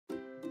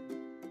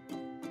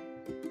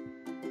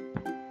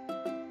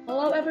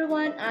Hello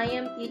everyone, I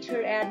am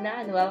Teacher Edna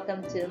and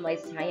welcome to my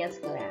science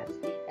class.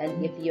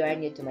 And if you are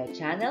new to my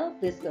channel,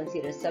 please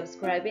consider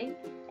subscribing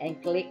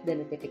and click the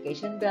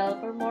notification bell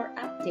for more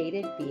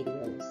updated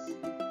videos.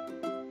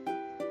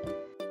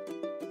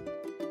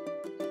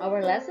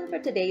 Our lesson for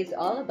today is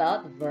all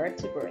about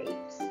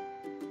vertebrates.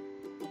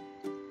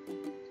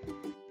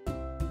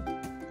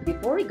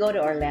 Before we go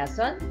to our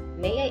lesson,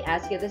 may I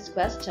ask you this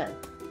question?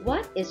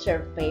 What is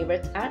your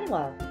favorite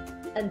animal?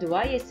 And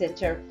why is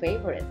it your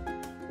favorite?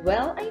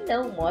 Well, I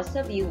know most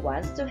of you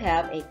wants to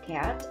have a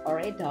cat or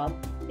a dog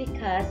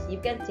because you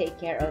can take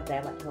care of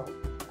them at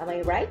home. Am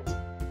I right?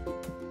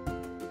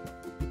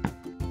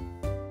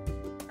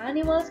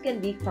 Animals can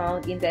be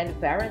found in the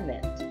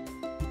environment,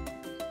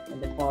 in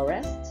the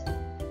forest,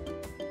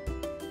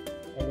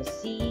 in the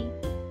sea,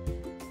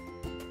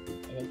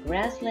 in the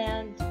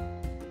grassland,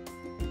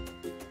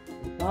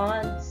 in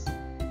ponds,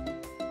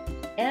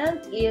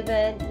 and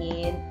even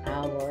in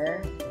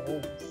our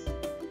homes.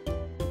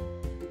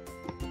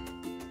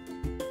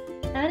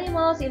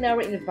 Animals in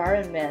our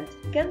environment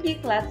can be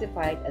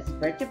classified as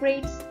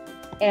vertebrates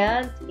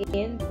and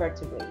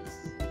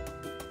invertebrates.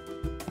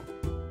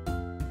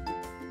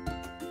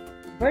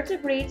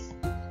 Vertebrates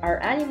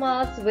are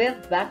animals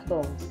with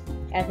backbones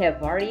and have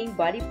varying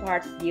body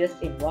parts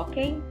used in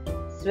walking,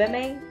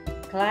 swimming,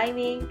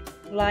 climbing,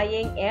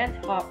 flying,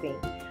 and hopping.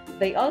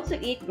 They also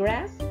eat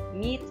grass,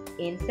 meat,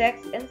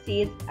 insects, and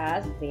seeds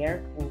as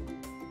their food.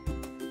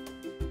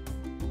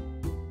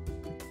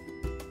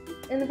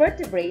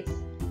 Invertebrates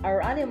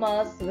are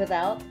animals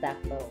without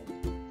backbone,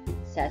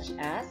 such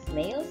as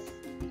snails,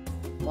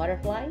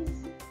 butterflies,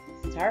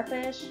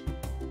 starfish,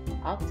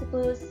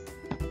 octopus,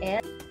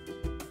 and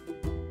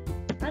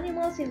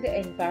animals in the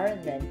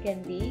environment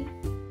can be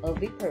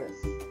oviparous.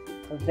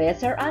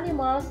 These are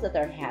animals that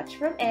are hatched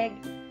from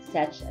eggs,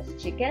 such as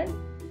chicken,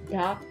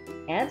 duck,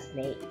 and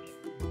snake.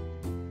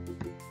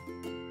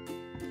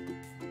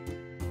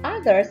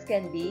 Others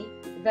can be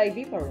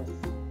viviparous.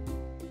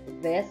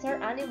 These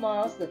are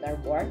animals that are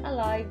born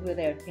alive with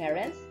their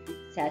parents,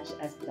 such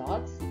as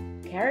dogs,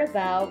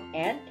 carabao,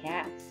 and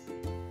cats.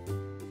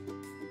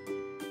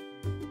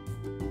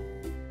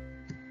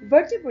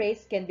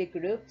 Vertebrates can be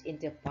grouped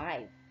into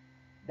 5.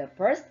 The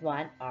first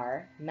one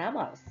are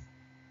mammals.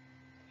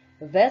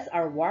 These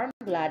are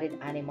warm-blooded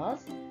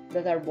animals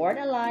that are born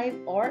alive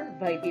or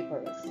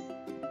viviparous.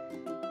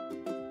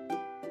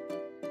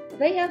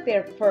 They have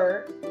their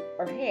fur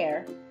or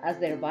hair as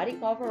their body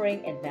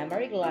covering and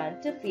mammary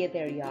gland to feed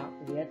their young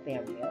with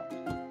their milk.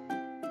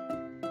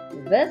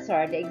 These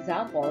are the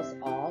examples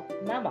of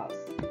mammals: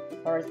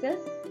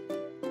 horses,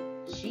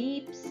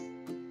 sheep,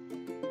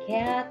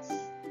 cats,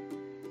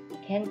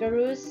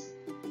 kangaroos,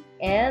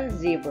 and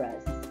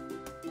zebras.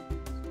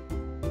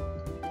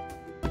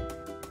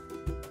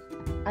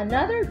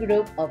 Another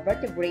group of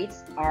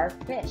vertebrates are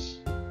fish.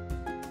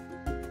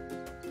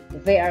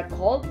 They are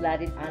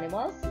cold-blooded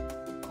animals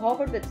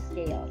covered with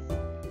scales.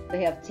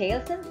 They have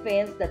tails and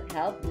fins that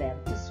help them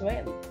to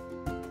swim.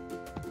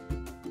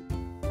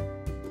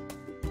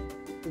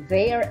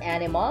 They are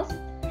animals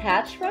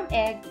hatched from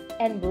eggs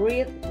and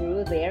breathe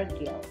through their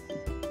gills.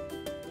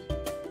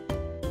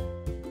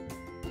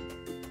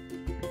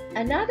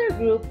 Another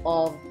group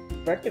of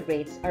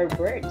vertebrates are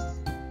birds.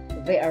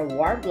 They are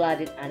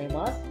warm-blooded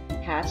animals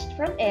hatched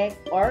from egg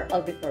or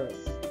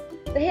oviparous.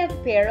 They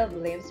have pair of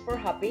limbs for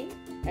hopping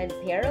and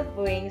pair of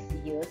wings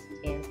used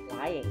in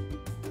flying.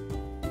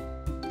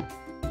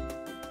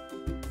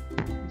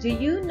 Do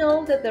you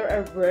know that there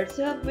are birds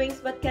who have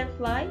wings but can't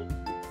fly?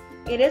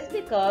 It is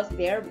because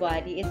their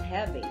body is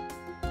heavy,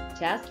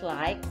 just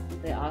like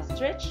the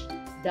ostrich,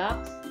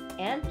 ducks,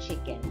 and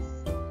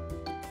chickens.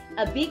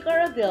 A beak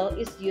or a bill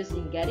is used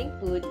in getting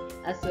food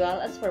as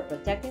well as for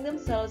protecting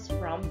themselves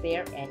from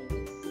their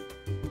enemies.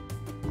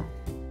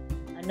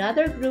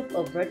 Another group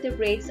of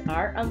vertebrates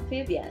are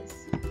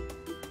amphibians.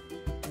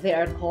 They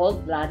are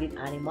cold-blooded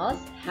animals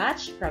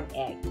hatched from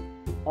egg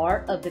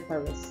or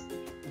oviparous.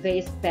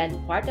 They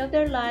spend part of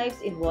their lives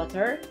in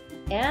water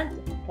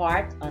and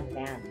part on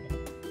land.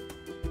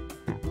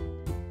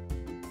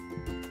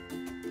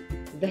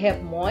 They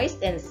have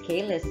moist and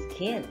scaleless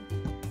skin.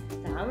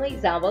 Some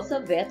examples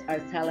of it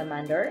are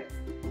salamander,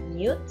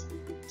 newt,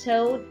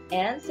 toad,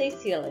 and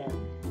caecilian.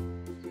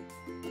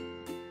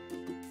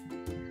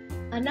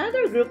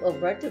 Another group of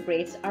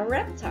vertebrates are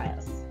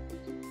reptiles.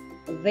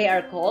 They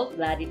are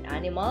cold-blooded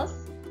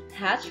animals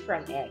hatched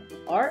from egg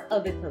or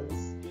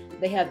oviparous.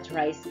 They have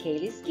dry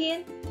scaly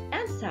skin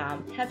and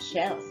some have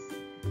shells.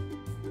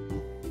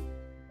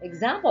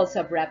 Examples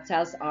of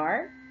reptiles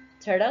are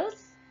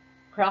turtles,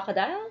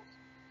 crocodile,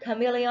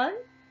 chameleon,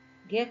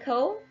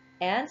 gecko,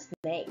 and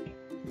snake.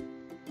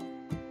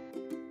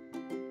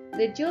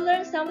 Did you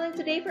learn something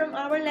today from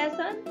our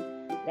lesson?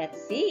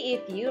 Let's see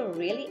if you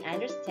really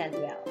understand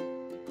well.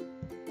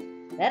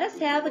 Let us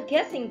have a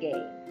guessing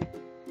game.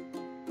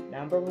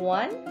 Number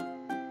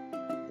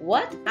 1.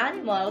 What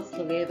animals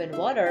live in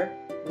water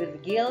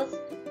with gills,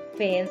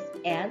 fins,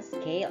 and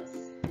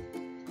scales?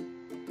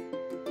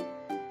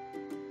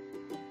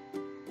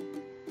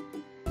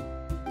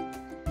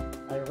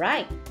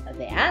 Alright,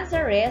 the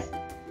answer is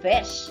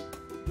fish.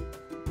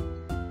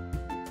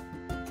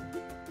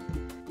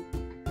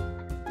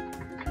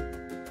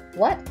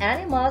 What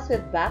animals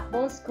with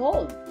backbones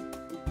called?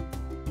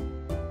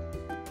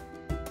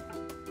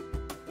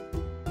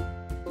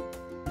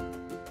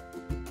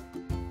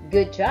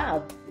 Good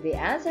job! The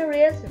answer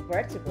is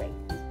vertebrate.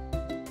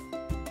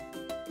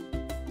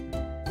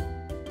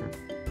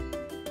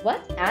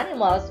 What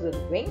animals with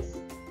wings,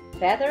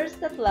 feathers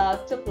that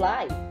love to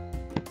fly?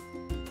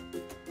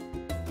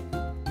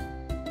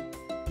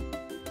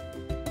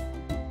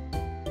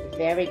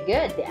 Very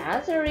good. The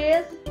answer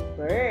is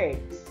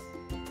birds.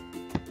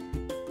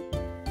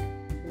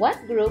 What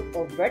group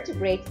of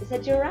vertebrates is a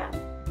giraffe?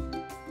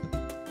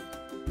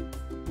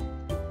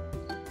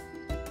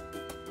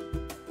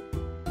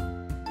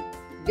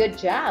 Good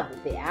job.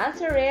 The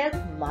answer is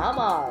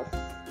mammals.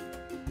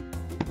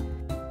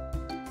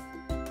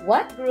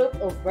 What group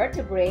of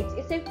vertebrates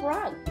is a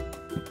frog?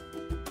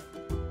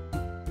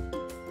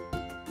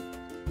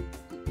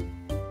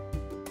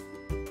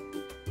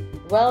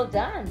 Well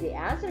done. The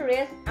answer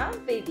is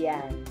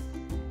amphibians.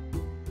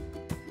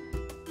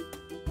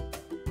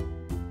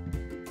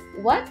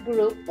 What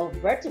group of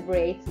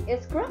vertebrates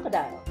is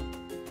crocodile?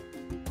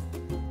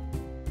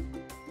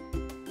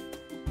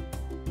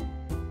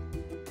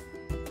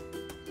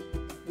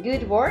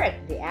 Good work.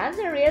 The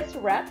answer is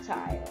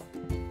reptile.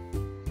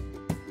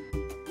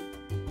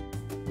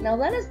 Now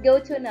let us go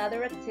to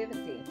another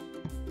activity.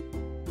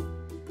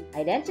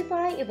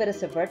 Identify if it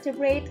is a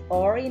vertebrate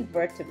or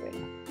invertebrate.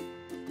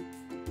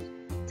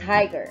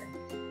 Tiger.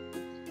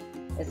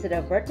 Is it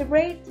a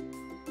vertebrate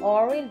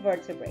or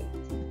invertebrate?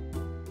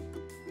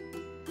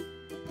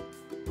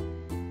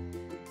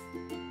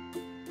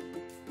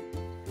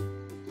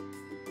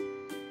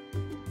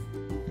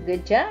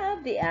 Good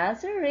job. The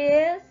answer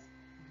is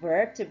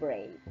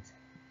vertebrate.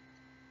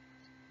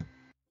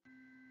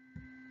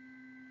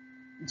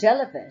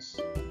 Jellyfish.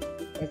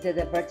 Is it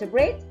a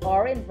vertebrate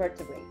or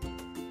invertebrate?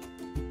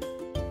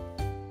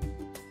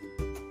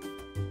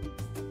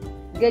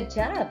 Good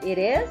job. It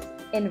is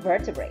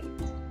invertebrate.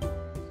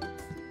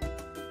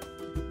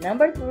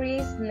 Number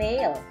 3,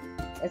 snail.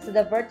 Is it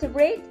a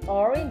vertebrate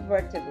or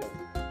invertebrate?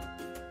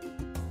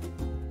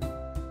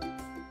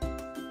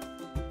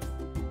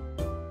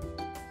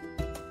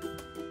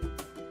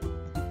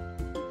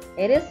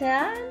 It is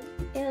an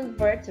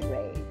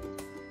invertebrate.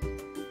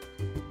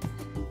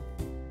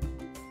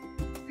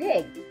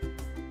 Pig.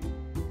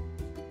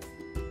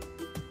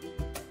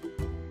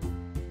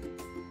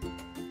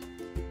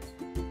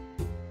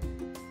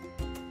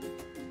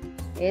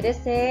 It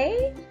is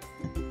a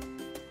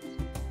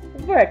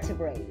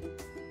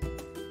vertebrate.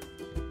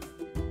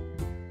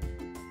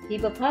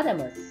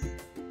 Hippopotamus.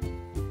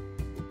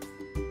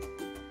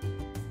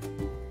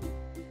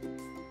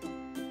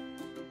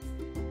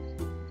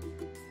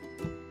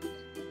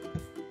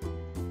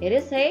 It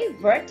is a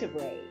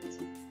vertebrate.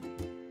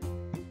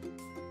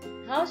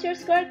 How's your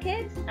score,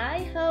 kids?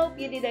 I hope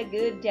you did a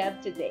good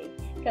job today.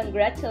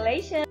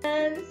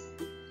 Congratulations!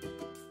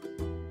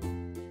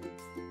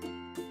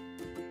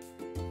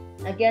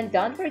 Again,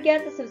 don't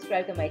forget to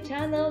subscribe to my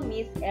channel,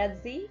 Miss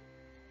Edzy,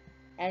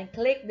 and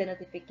click the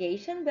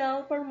notification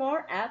bell for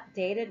more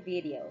updated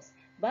videos.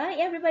 Bye,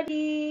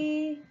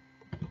 everybody!